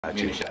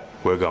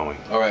We're going.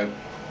 All right.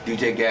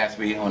 DJ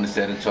Gatsby on the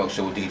set of the talk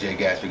show with DJ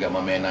Gatsby. Got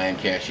my man Ian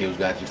Cashier who's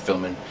got you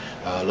filming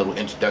a little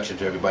introduction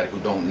to everybody who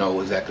don't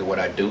know exactly what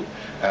I do.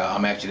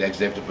 I'm actually the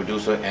executive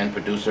producer and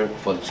producer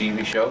for the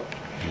TV show.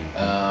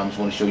 Just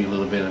want to show you a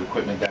little bit of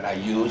equipment that I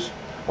use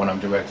when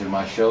I'm directing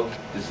my show.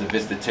 This is a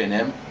Vista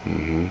 10M.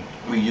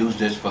 We use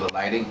this for the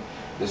lighting.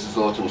 This is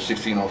also a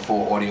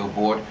 1604 audio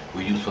board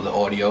we use for the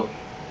audio.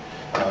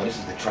 This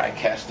is the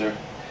TriCaster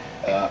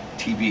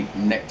TV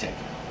Net Tech.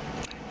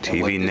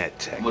 TV Net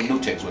Tech. Well, New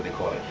Tech is what they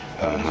call it.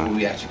 This is where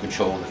we actually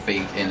control the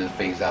phase in and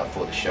phase out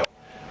for the show.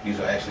 These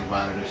are actually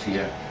monitors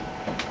here.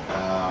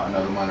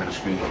 Another monitor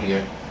screen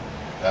here.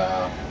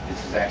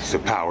 This is actually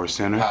the power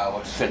center.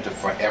 Power center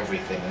for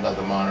everything.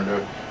 Another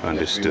monitor.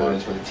 Understood. 3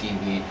 monitors for the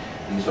TV.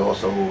 These are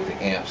also the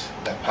amps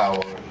that power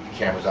the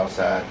cameras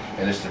outside,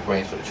 and this is the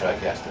brains for the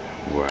TriCaster.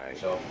 Right.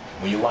 So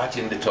when you're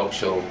watching the talk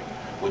show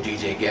with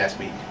DJ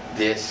Gatsby,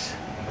 this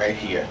right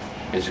here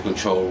is the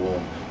control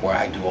room where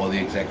I do all the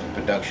executive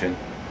production,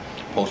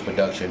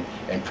 post-production,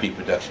 and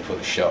pre-production for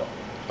the show.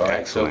 All right.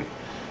 Excellent.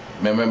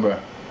 So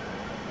remember,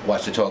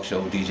 watch the talk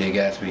show with DJ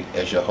Gatsby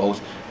as your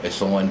host.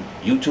 It's on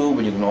YouTube,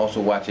 and you can also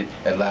watch it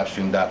at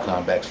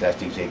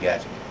livestream.com/DJ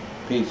Gatsby.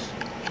 Peace.